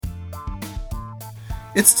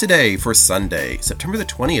It's today for Sunday, September the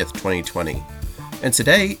 20th, 2020. And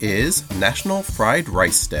today is National Fried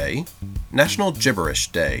Rice Day, National Gibberish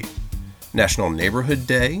Day, National Neighborhood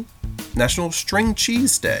Day, National String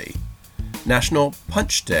Cheese Day, National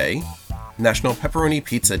Punch Day, National Pepperoni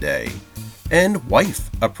Pizza Day, and Wife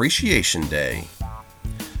Appreciation Day.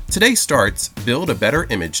 Today starts Build a Better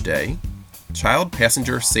Image Day, Child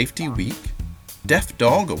Passenger Safety Week, Deaf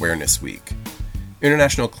Dog Awareness Week,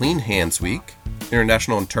 International Clean Hands Week,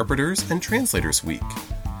 International Interpreters and Translators Week,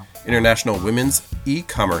 International Women's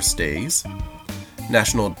E-Commerce Days,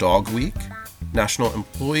 National Dog Week, National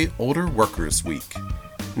Employee Older Workers Week,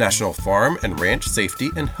 National Farm and Ranch Safety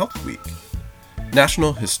and Health Week,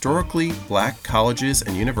 National Historically Black Colleges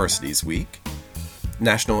and Universities Week,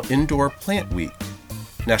 National Indoor Plant Week,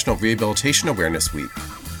 National Rehabilitation Awareness Week,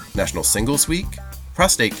 National Singles Week,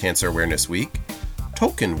 Prostate Cancer Awareness Week,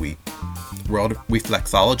 Tolkien Week, World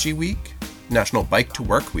Reflexology Week, National Bike to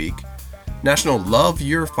Work Week, National Love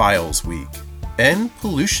Your Files Week, and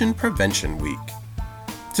Pollution Prevention Week.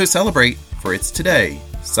 To celebrate, for it's today,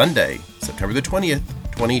 Sunday, September the 20th,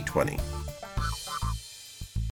 2020.